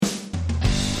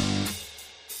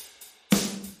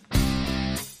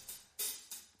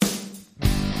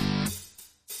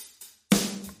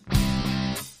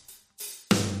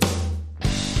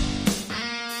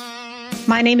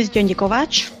My name is Gyöngyi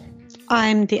Kovács.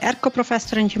 I'm the ERCO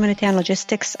Professor in Humanitarian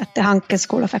Logistics at the Hanke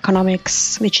School of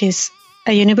Economics, which is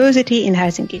a university in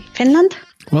Helsinki, Finland.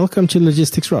 Welcome to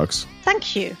Logistics Rocks.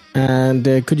 Thank you. And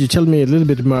could you tell me a little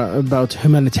bit more about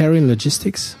humanitarian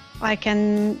logistics? I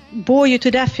can bore you to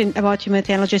death about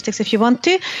humanitarian logistics if you want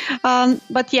to.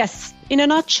 But yes, in a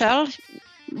nutshell,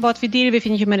 what we deal with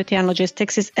in humanitarian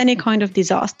logistics is any kind of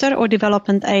disaster or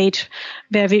development aid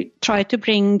where we try to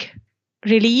bring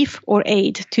relief or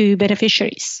aid to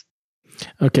beneficiaries.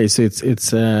 Okay, so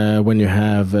it's when you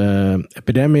have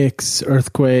epidemics,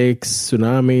 earthquakes,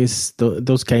 tsunamis,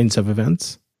 those kinds of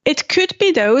events? It could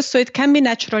be those. So it can be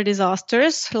natural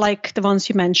disasters like the ones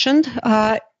you mentioned,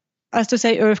 as to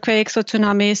say earthquakes or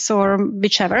tsunamis or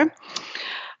whichever.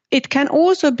 It can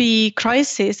also be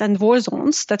crises and war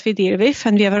zones that we deal with,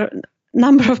 and we have a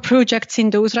number of projects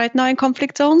in those right now in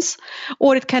conflict zones.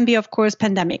 Or it can be, of course,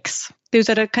 pandemics. Those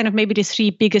are kind of maybe the three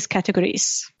biggest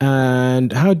categories.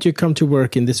 And how do you come to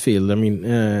work in this field? I mean,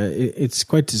 it's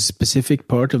quite a specific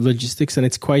part of logistics, and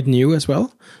it's quite new as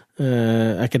well.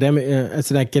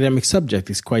 As an academic subject,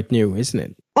 it's quite new, isn't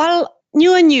it? Well,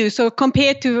 new. So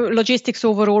compared to logistics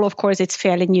overall, of course, it's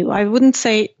fairly new. I wouldn't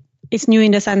say it's new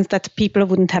in the sense that people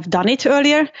wouldn't have done it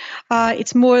earlier.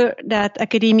 It's more that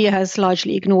academia has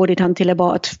largely ignored it until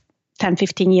about 10,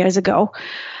 15 years ago.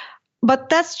 But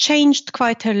that's changed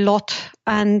quite a lot.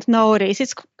 And nowadays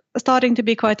it's starting to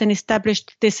be quite an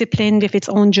established discipline with its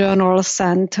own journals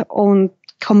and own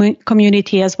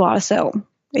community as well. So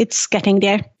it's getting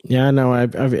there. Yeah, no,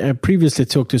 I've previously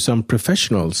talked to some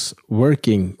professionals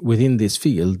working within this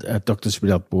field at Doctors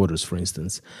Without Borders, for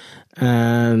instance.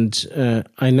 And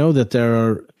I know that there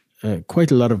are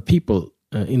quite a lot of people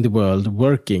in the world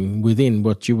working within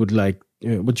what you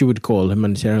would call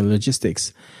humanitarian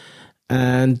logistics.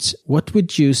 And what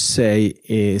would you say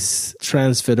is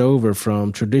transferred over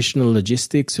from traditional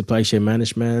logistics, supply chain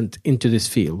management into this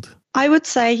field? I would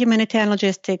say humanitarian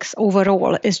logistics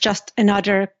overall is just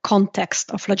another context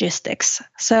of logistics.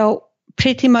 So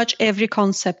pretty much every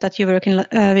concept that you work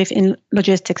with in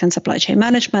logistics and supply chain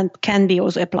management can be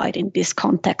also applied in this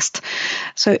context.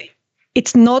 So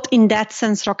it's not in that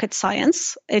sense rocket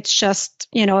science. It's just,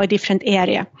 a different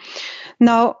area.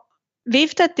 Now,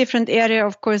 with that different area,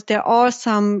 of course, there are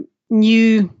some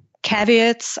new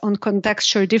caveats on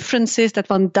contextual differences that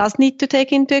one does need to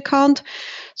take into account.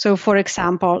 So, for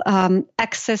example,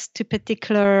 access to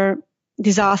particular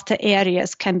disaster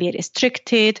areas can be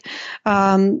restricted.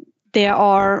 There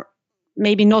are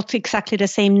maybe not exactly the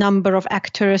same number of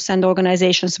actors and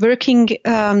organizations working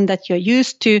that you're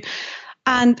used to.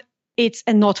 And it's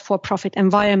a not-for-profit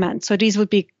environment. So these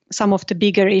would be some of the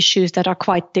bigger issues that are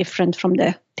quite different from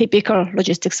the typical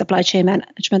logistics supply chain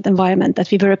management environment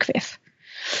that we work with.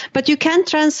 But you can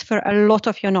transfer a lot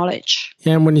of your knowledge.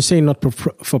 Yeah, and when you say not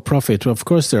for profit, of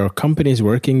course, there are companies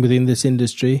working within this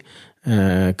industry,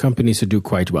 companies who do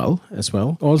quite well as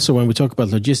well. Also, when we talk about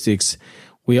logistics,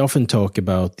 we often talk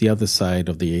about the other side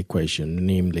of the equation,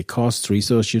 namely cost,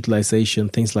 resource utilization,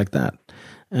 things like that.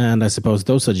 And I suppose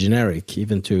those are generic,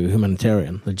 even to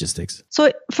humanitarian logistics.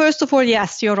 So first of all,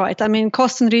 yes, you're right. I mean,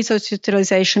 cost and resource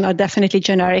utilization are definitely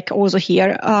generic also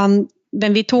here.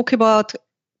 When we talk about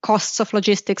costs of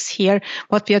logistics here,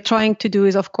 what we are trying to do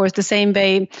is, of course, the same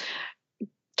way,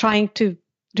 trying to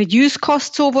reduce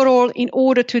costs overall in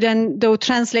order to then, though,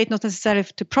 translate not necessarily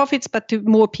to profits, but to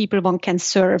more people one can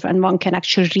serve and one can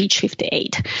actually reach with the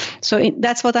aid. So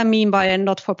that's what I mean by a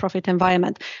not-for-profit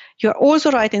environment. You're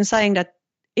also right in saying that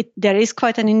there is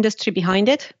quite an industry behind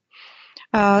it.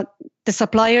 The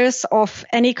suppliers of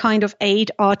any kind of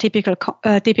aid are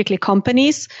typically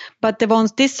companies, but the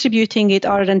ones distributing it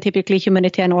are then typically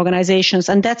humanitarian organizations,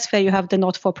 and that's where you have the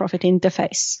not-for-profit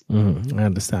interface. I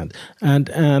understand.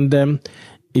 And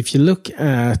if you look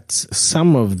at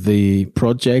some of the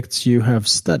projects you have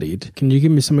studied, can you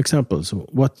give me some examples?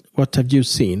 What have you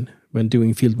seen when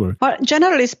doing fieldwork? Well,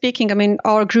 generally speaking, I mean,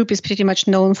 our group is pretty much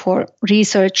known for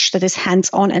research that is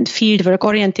hands-on and fieldwork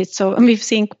oriented. So we've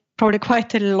seen probably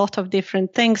quite a lot of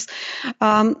different things.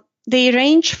 They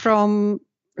range from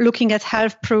looking at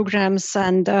health programs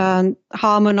and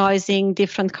harmonizing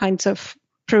different kinds of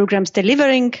programs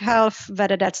delivering health,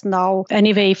 whether that's now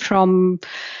anyway from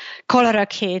cholera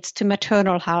kits to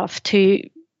maternal health to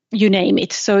you name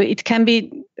it. So it can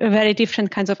be very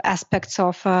different kinds of aspects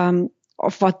of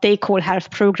what they call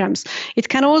health programs. It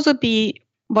can also be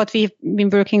what we've been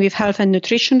working with health and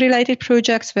nutrition related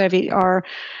projects where we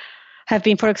have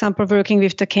been, for example, working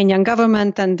with the Kenyan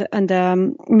government and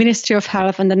the Ministry of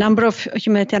Health and a number of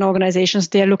humanitarian organizations.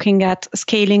 They're looking at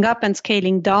scaling up and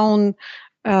scaling down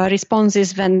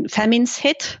responses when famines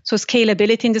hit. So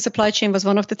scalability in the supply chain was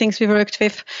one of the things we worked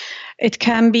with. It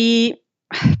can be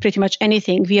pretty much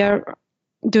anything. We are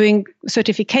doing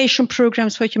certification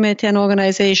programs for humanitarian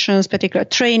organizations, particular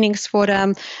trainings for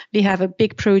them. We have a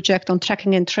big project on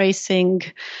tracking and tracing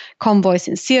convoys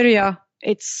in Syria.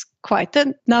 It's quite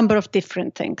a number of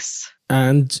different things.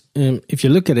 And if you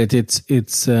look at it,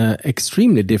 it's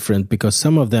extremely different because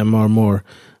some of them are more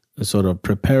sort of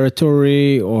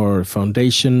preparatory or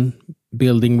foundation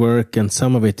building work, and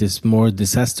some of it is more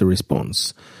disaster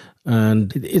response.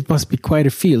 And it must be quite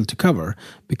a field to cover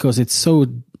because it's so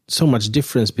much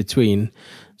difference between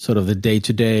sort of the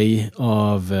day-to-day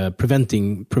of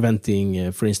preventing,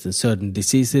 for instance, certain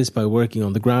diseases by working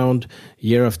on the ground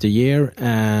year after year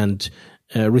and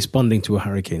responding to a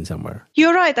hurricane somewhere.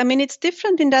 You're right. I mean, it's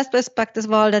different in that respect as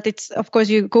well, that it's, of course,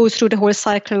 you go through the whole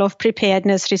cycle of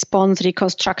preparedness, response,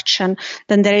 reconstruction.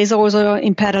 Then there is also,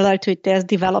 in parallel to it, there's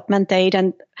development aid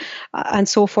and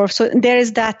so forth. So there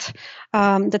is that,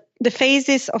 the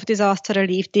phases of disaster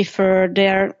relief differ,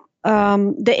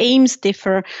 the aims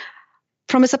differ.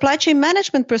 From a supply chain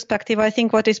management perspective, I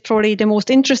think what is probably the most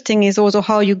interesting is also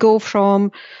how you go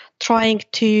from trying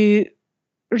to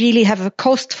really have a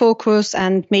cost focus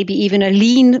and maybe even a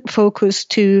lean focus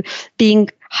to being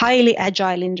highly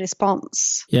agile in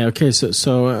response. Yeah, okay.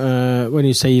 So when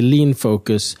you say lean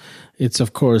focus, it's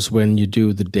of course when you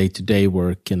do the day-to-day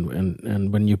work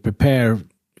and when you prepare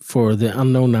for the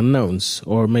unknown unknowns,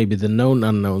 or maybe the known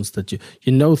unknowns, that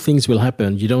you know things will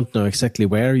happen. You don't know exactly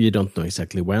where, you don't know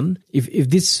exactly when. If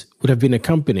this would have been a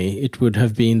company, it would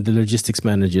have been the logistics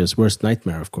manager's worst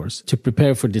nightmare, of course, to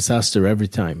prepare for disaster every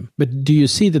time. But do you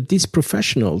see that these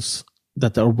professionals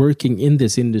that are working in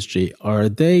this industry, are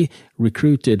they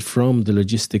recruited from the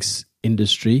logistics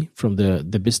industry, from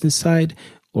the business side,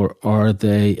 or are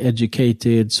they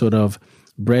educated, sort of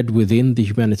bred within the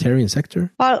humanitarian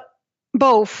sector? Well,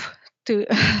 both.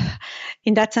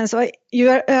 In that sense, when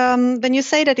you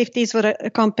say that if this were a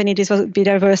company, this would be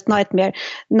their worst nightmare.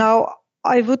 Now,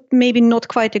 I would maybe not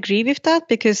quite agree with that,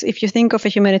 because if you think of a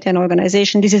humanitarian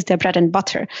organization, this is their bread and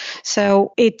butter.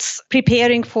 So it's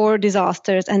preparing for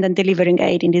disasters and then delivering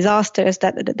aid in disasters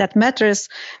that matters,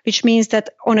 which means that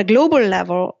on a global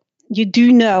level, you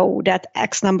do know that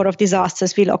X number of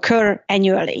disasters will occur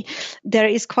annually. There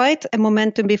is quite a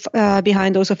momentum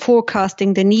behind also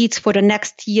forecasting the needs for the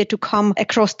next year to come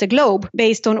across the globe,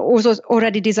 based on also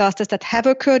already disasters that have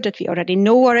occurred, that we already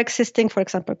know are existing. For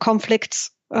example, conflicts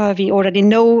we already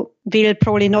know will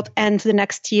probably not end the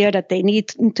next year, that they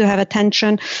need to have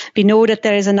attention. We know that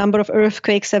there is a number of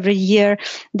earthquakes every year.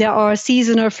 There are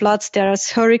seasonal floods. There are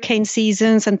hurricane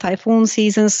seasons and typhoon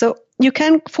seasons. So you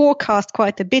can forecast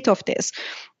quite a bit of this.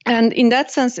 And in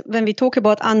that sense, when we talk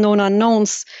about unknown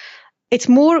unknowns, it's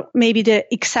more maybe the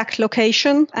exact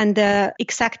location and the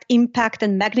exact impact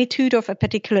and magnitude of a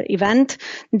particular event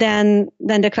than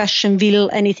the question, will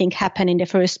anything happen in the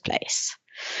first place?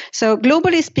 So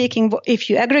globally speaking, if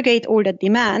you aggregate all that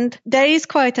demand, there is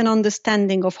quite an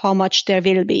understanding of how much there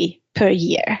will be per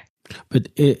year. But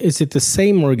is it the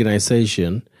same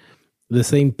organization, the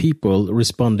same people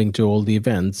responding to all the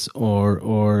events,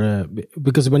 or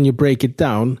because when you break it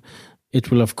down, it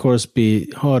will of course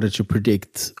be harder to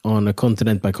predict on a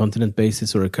continent by continent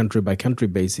basis or a country by country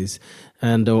basis,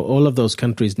 and all of those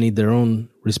countries need their own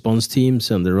response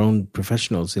teams and their own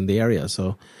professionals in the area.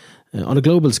 So on a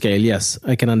global scale, yes,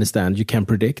 I can understand you can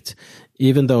predict,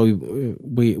 even though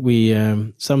we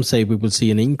some say we will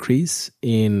see an increase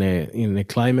in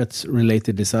climate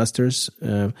related disasters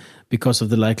because of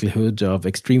the likelihood of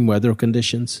extreme weather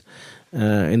conditions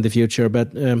in the future.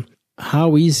 But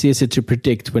how easy is it to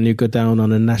predict when you go down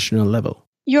on a national level?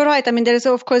 You're right. I mean, there is,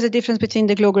 of course, a difference between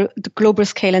the global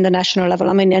scale and the national level.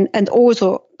 I mean, and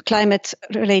also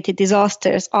climate-related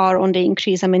disasters are on the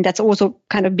increase. I mean, that's also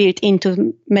kind of built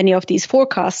into many of these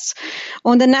forecasts.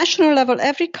 On the national level,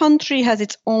 every country has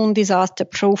its own disaster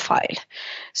profile.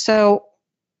 So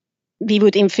we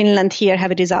would in Finland here have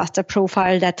a disaster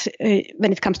profile that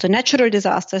when it comes to natural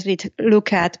disasters, we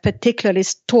look at particularly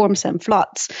storms and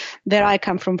floods. Where I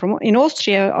come from in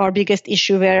Austria, our biggest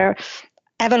issue were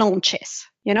avalanches,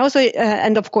 so,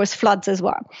 and of course floods as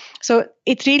well. So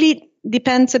it really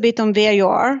depends a bit on where you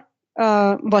are,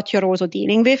 what you're also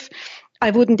dealing with.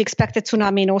 I wouldn't expect a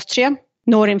tsunami in Austria,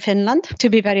 nor in Finland, to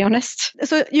be very honest.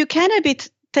 So you can a bit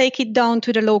take it down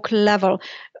to the local level.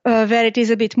 Where it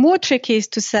is a bit more tricky is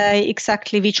to say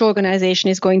exactly which organization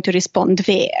is going to respond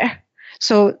where.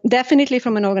 So definitely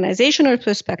from an organizational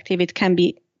perspective, it can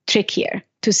be trickier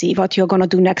to see what you're going to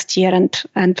do next year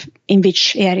and in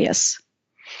which areas.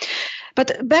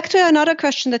 But back to another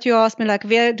question that you asked me, like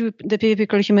where do the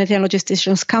typical humanitarian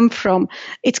logisticians come from?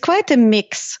 It's quite a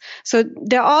mix. So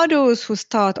there are those who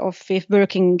start off with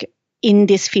working in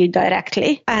this field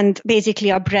directly and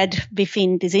basically are bred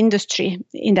within this industry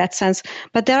in that sense.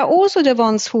 But there are also the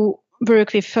ones who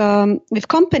work with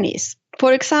companies.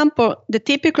 For example, the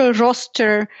typical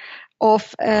roster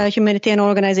of a humanitarian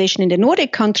organization in the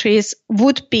Nordic countries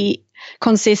would be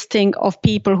consisting of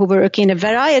people who work in a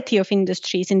variety of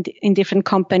industries in different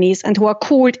companies and who are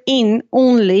called in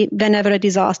only whenever a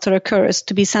disaster occurs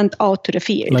to be sent out to the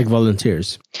field. Like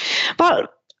volunteers? Well,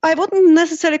 I wouldn't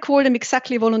necessarily call them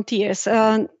exactly volunteers.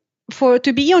 To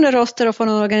be on a roster of an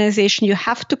organization, you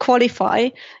have to qualify.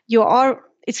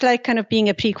 It's like kind of being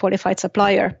a pre-qualified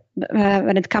supplier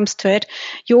when it comes to it.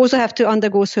 You also have to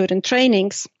undergo certain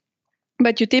trainings.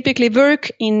 But you typically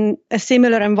work in a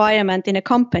similar environment in a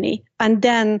company, and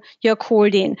then you're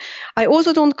called in. I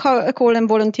also don't call them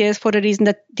volunteers for the reason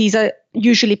that these are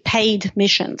usually paid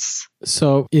missions.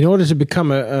 So in order to become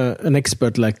an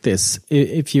expert like this,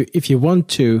 if you want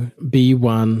to be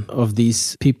one of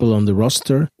these people on the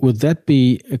roster, would that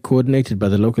be coordinated by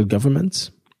the local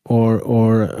governments? Or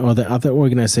are there other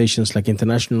organizations, like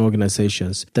international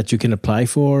organizations, that you can apply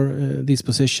for these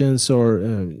positions, or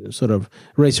sort of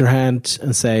raise your hand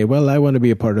and say, well, I want to be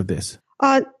a part of this?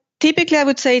 Typically, I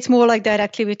would say it's more like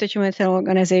directly with the humanitarian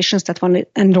organizations that one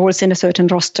enrolls in a certain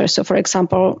roster. So, for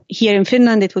example, here in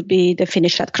Finland, it would be the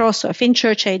Finnish Red Cross or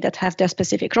Finchurch Aid that have their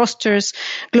specific rosters.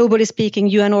 Globally speaking,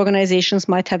 UN organizations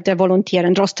might have their volunteer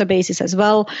and roster bases as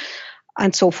well,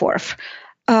 and so forth.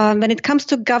 When it comes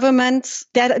to governments,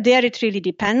 there it really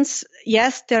depends.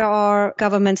 Yes, there are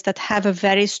governments that have a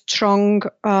very strong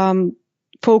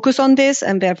focus on this,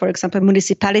 and where, for example,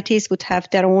 municipalities would have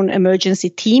their own emergency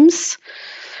teams.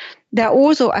 There are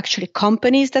also actually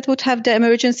companies that would have the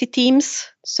emergency teams.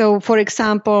 So, for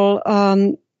example,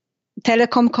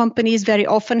 telecom companies very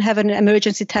often have an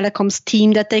emergency telecoms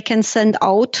team that they can send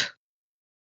out.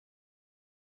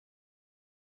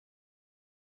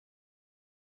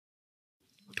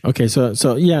 Okay,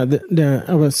 so yeah,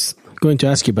 I was going to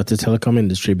ask you about the telecom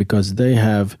industry, because they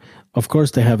have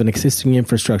an existing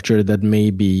infrastructure that may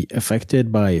be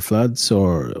affected by floods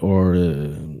or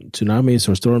tsunamis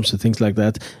or storms and things like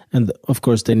that, and of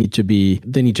course they need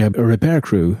to have a repair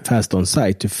crew fast on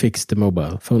site to fix the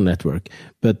mobile phone network.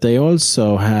 But they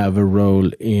also have a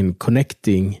role in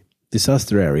connecting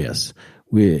disaster areas.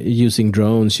 We're using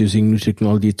drones, using new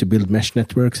technology to build mesh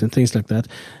networks and things like that,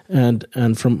 and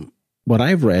from what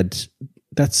I've read,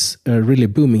 that's a really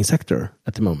booming sector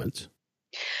at the moment.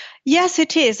 Yes,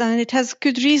 it is. And it has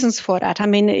good reasons for that. I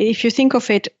mean, if you think of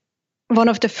it, one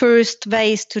of the first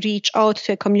ways to reach out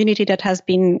to a community that has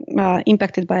been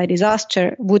impacted by a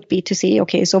disaster would be to see,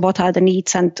 okay, so what are the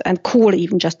needs, and call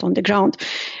even just on the ground.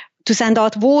 To send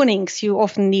out warnings, you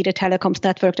often need a telecoms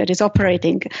network that is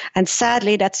operating. And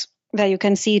sadly, that's where you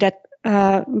can see that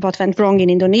what went wrong in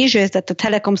Indonesia is that the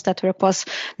telecoms network was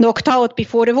knocked out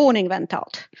before the warning went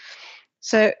out.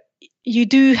 So you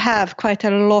do have quite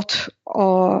a lot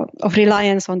of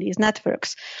reliance on these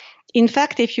networks. In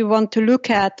fact, if you want to look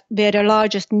at where the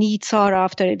largest needs are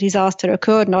after a disaster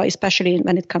occurred now, especially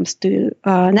when it comes to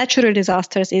natural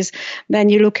disasters, is when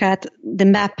you look at the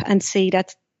map and see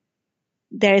that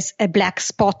there is a black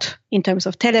spot in terms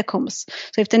of telecoms.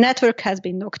 So if the network has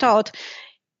been knocked out,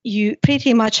 you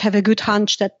pretty much have a good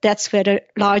hunch that that's where the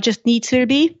largest needs will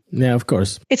be. Yeah, of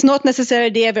course. It's not necessarily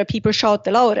there where people shout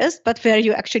the loudest, but where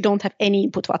you actually don't have any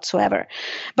input whatsoever.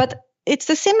 But it's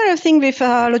the similar thing with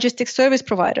logistics service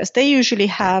providers. They usually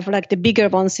have, like the bigger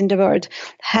ones in the world,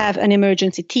 have an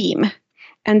emergency team.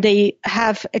 And they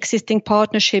have existing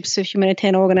partnerships with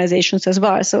humanitarian organizations as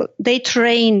well. So they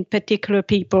train particular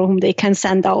people whom they can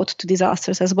send out to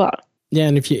disasters as well. Yeah,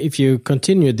 and if you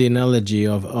continue the analogy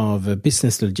of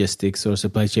business logistics or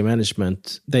supply chain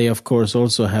management, they of course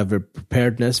also have a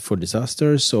preparedness for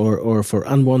disasters or for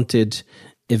unwanted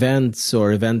events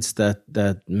or events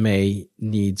that may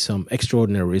need some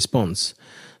extraordinary response.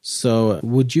 So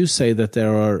would you say that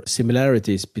there are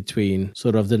similarities between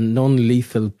sort of the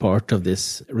non-lethal part of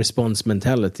this response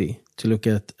mentality to look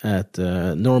at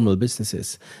normal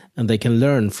businesses, and they can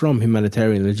learn from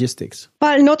humanitarian logistics?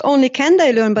 Well, not only can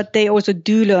they learn, but they also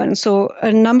do learn. So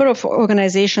a number of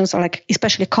organizations, or like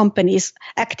especially companies,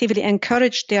 actively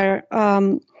encourage their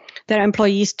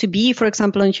employees to be, for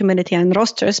example, on humanitarian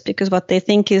rosters, because what they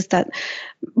think is that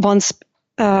once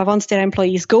their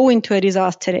employees go into a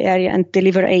disaster area and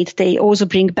deliver aid, they also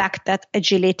bring back that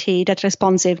agility, that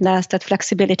responsiveness, that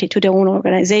flexibility to their own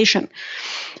organization.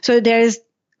 So there is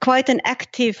quite an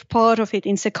active part of it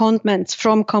in secondments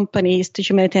from companies to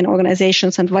humanitarian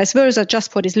organizations and vice versa,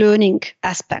 just for this learning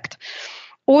aspect.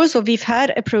 Also, we've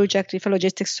had a project with a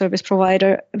logistics service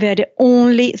provider where the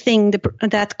only thing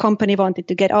that company wanted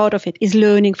to get out of it is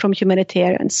learning from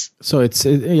humanitarians. So it's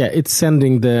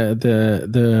sending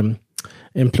the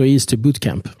employees to boot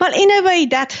camp. Well, in a way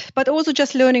that, but also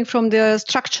just learning from the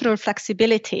structural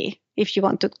flexibility, if you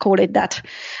want to call it that,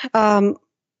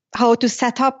 how to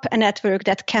set up a network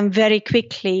that can very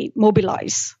quickly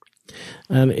mobilize.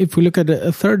 And if we look at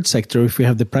a third sector, if we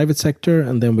have the private sector,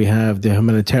 and then we have the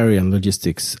humanitarian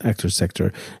logistics actor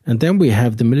sector, and then we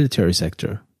have the military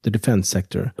sector, the defense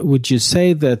sector, would you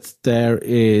say that there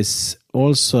is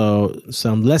also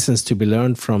some lessons to be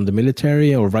learned from the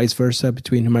military or vice versa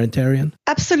between humanitarian?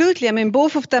 Absolutely. I mean,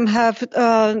 both of them have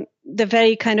the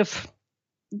very kind of,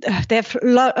 they have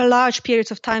large periods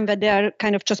of time where they are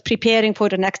kind of just preparing for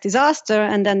the next disaster,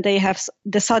 and then they have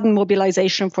the sudden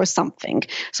mobilization for something.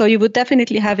 So you would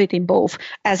definitely have it in both.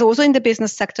 As also in the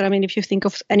business sector, I mean, if you think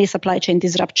of any supply chain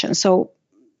disruption. So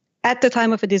at the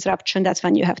time of a disruption, that's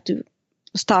when you have to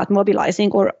start mobilizing,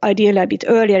 or ideally a bit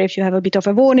earlier if you have a bit of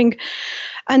a warning.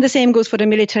 And the same goes for the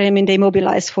military. I mean, they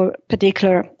mobilize for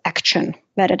particular action,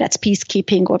 whether that's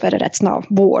peacekeeping or whether that's now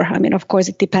war. I mean, of course,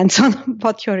 it depends on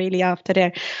what you're really after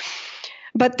there.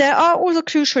 But there are also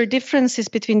crucial differences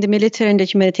between the military and the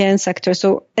humanitarian sector.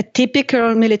 So a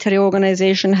typical military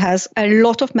organization has a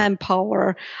lot of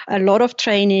manpower, a lot of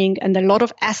training, and a lot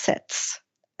of assets.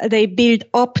 They build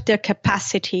up their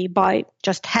capacity by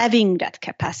just having that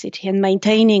capacity and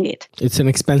maintaining it. It's an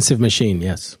expensive machine,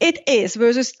 yes. It is,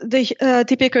 versus the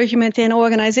typical humanitarian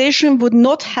organization would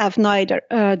not have neither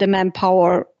the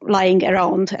manpower lying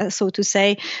around, so to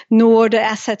say, nor the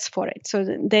assets for it. So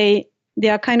they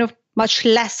are kind of much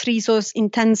less resource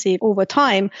intensive over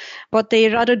time. What they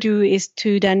rather do is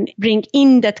to then bring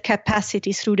in that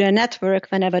capacity through their network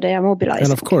whenever they are mobilized.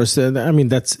 And of course, I mean,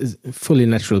 that's fully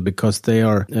natural because they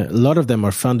are, a lot of them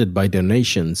are funded by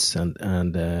donations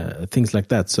and things like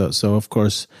that. So of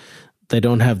course, they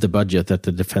don't have the budget that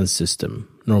the defense system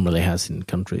normally has in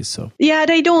countries. So yeah,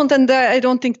 they don't. And I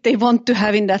don't think they want to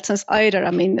have in that sense either.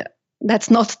 I mean,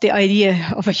 that's not the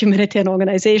idea of a humanitarian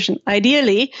organization.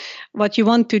 Ideally, what you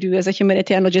want to do as a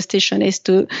humanitarian logistician is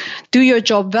to do your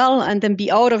job well and then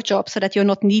be out of job so that you're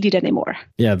not needed anymore.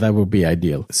 Yeah, that would be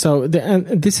ideal. So and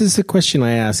this is a question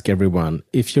I ask everyone.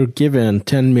 If you're given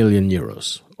 10 million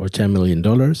euros or $10 million,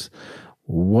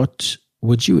 what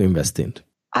would you invest in?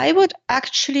 I would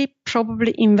actually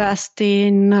probably invest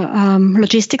in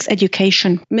logistics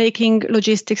education, making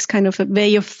logistics kind of a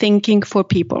way of thinking for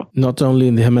people. Not only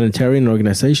in the humanitarian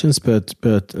organizations, but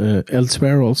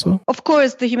elsewhere also? Of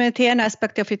course, the humanitarian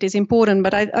aspect of it is important,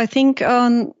 but I think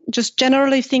just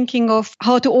generally thinking of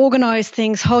how to organize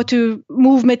things, how to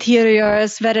move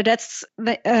materials, whether that's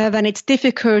when it's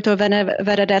difficult or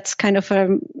whether that's kind of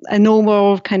a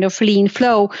normal kind of lean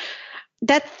flow.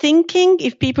 That thinking,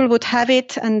 if people would have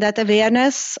it and that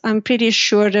awareness, I'm pretty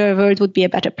sure the world would be a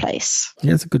better place.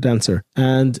 Yeah, that's a good answer.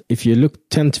 And if you look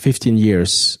 10 to 15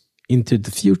 years into the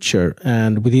future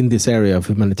and within this area of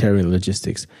humanitarian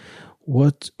logistics,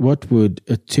 what would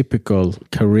a typical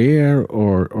career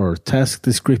or task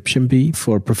description be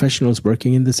for professionals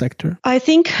working in the sector? I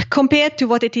think compared to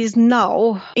what it is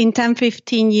now, in 10,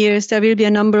 15 years, there will be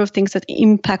a number of things that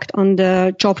impact on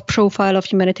the job profile of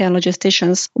humanitarian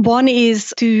logisticians. One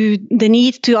is the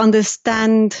need to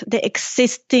understand the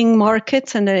existing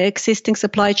markets and the existing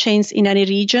supply chains in any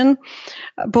region,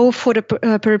 both for the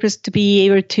purpose to be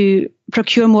able to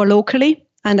procure more locally,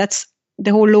 and that's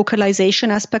the whole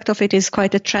localization aspect of it is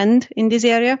quite a trend in this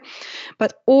area,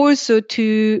 but also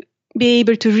to be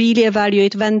able to really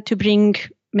evaluate when to bring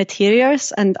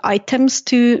materials and items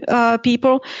to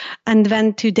people and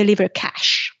when to deliver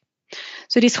cash.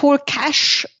 So this whole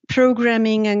cash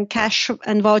programming and cash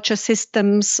and voucher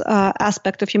systems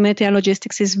aspect of humanitarian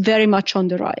logistics is very much on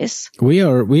the rise. We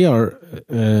are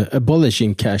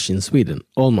abolishing cash in Sweden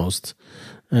almost,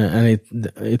 and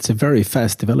it's a very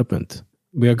fast development.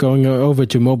 We are going over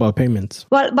to mobile payments.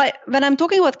 Well, when I'm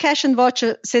talking about cash and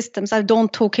voucher systems, I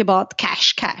don't talk about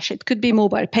cash. It could be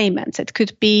mobile payments. It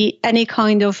could be any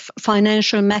kind of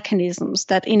financial mechanisms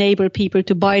that enable people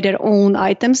to buy their own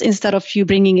items instead of you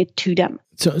bringing it to them.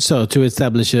 So to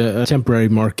establish a temporary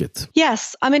market.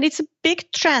 Yes. I mean, it's a big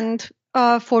trend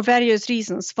for various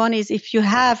reasons. One is if you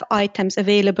have items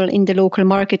available in the local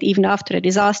market, even after a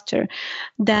disaster,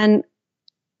 then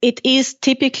it is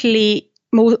typically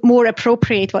more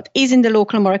appropriate what is in the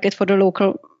local market for the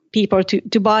local people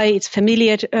to buy. It's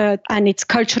familiar and it's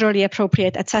culturally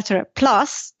appropriate, etc.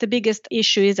 Plus, the biggest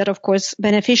issue is that, of course,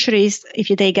 beneficiaries, if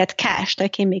they get cash, they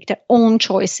can make their own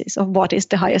choices of what is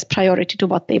the highest priority to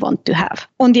what they want to have.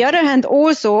 On the other hand,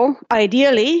 also,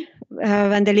 ideally,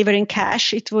 when delivering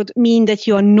cash, it would mean that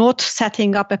you are not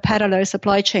setting up a parallel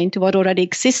supply chain to what already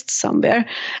exists somewhere,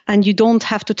 and you don't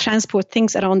have to transport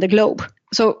things around the globe.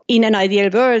 So in an ideal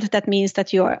world, that means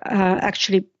that you are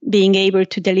actually being able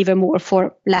to deliver more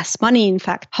for less money, in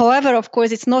fact. However, of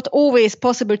course, it's not always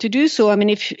possible to do so. I mean,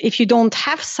 if you don't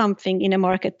have something in a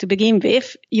market to begin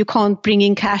with, you can't bring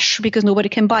in cash because nobody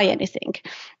can buy anything.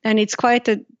 And it's quite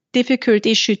a difficult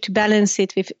issue to balance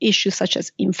it with issues such as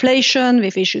inflation,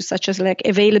 with issues such as like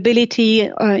availability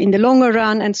in the longer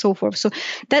run and so forth. So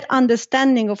that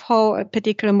understanding of how a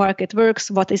particular market works,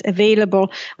 what is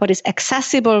available, what is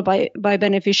accessible by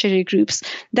beneficiary groups,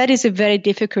 that is a very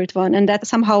difficult one. And that's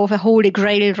somehow a holy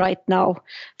grail right now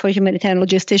for humanitarian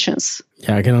logisticians.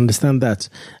 Yeah, I can understand that.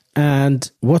 And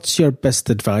what's your best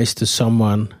advice to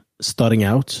someone starting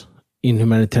out in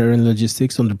humanitarian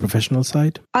logistics on the professional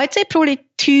side? I'd say probably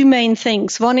two main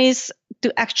things. One is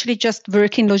to actually just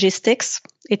work in logistics.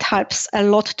 It helps a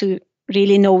lot to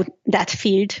really know that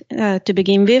field to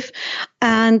begin with,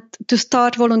 and to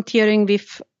start volunteering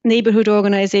with neighborhood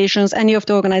organizations, any of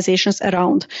the organizations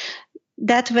around.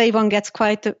 That way one gets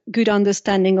quite a good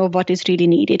understanding of what is really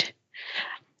needed.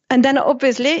 And then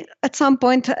obviously, at some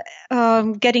point,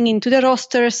 getting into the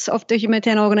rosters of the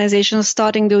humanitarian organizations,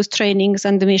 starting those trainings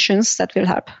and the missions, that will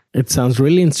help. It sounds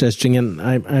really interesting, and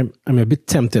I'm a bit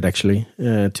tempted actually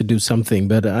to do something,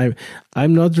 but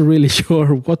I'm not really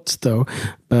sure what though.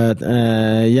 But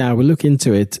yeah, we'll look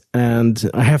into it. And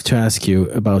I have to ask you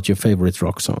about your favorite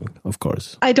rock song, of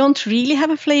course. I don't really have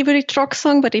a favorite rock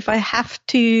song, but if I have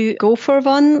to go for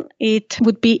one, it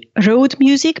would be Road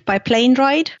Music by Plane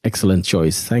Ride. Excellent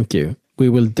choice. Thank you. We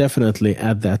will definitely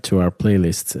add that to our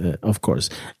playlist, of course.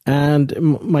 And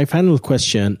my final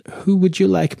question, who would you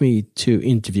like me to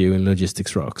interview in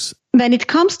Logistics Rocks? When it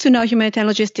comes to now humanitarian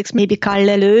logistics, maybe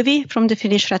Kalle Lövi from the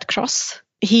Finnish Red Cross.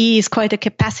 He is quite a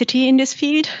capacity in this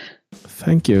field.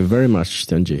 Thank you very much,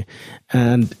 Tunji.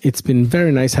 And it's been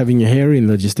very nice having you here in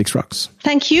Logistics Rocks.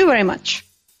 Thank you very much.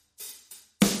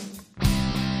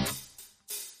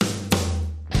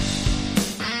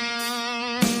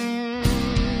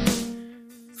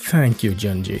 Thank you,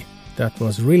 Junji. That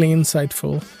was really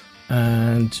insightful,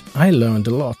 and I learned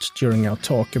a lot during our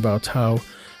talk about how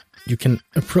you can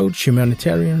approach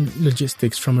humanitarian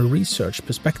logistics from a research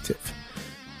perspective,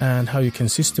 and how you can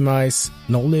systemize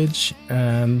knowledge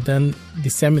and then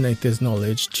disseminate this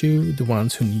knowledge to the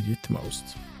ones who need it the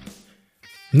most.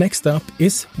 Next up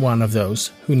is one of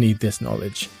those who need this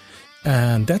knowledge,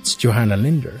 and that's Johanna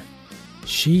Linder.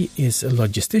 She is a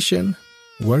logistician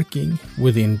working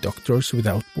within Doctors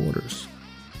Without Borders.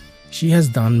 She has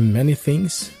done many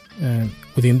things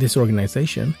within this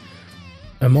organization.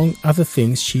 Among other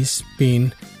things, she's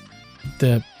been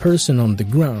the person on the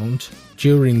ground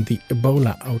during the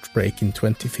Ebola outbreak in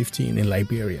 2015 in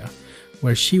Liberia,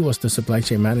 where she was the supply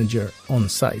chain manager on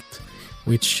site,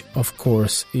 which of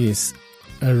course is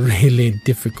a really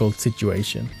difficult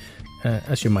situation,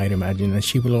 as you might imagine, and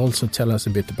she will also tell us a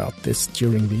bit about this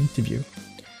during the interview.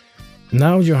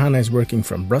 Now Johanna is working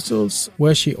from Brussels,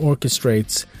 where she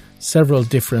orchestrates several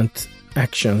different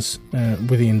actions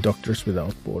within Doctors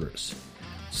Without Borders.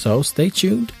 So stay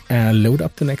tuned and load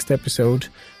up the next episode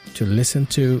to listen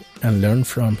to and learn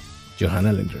from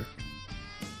Johanna Linder.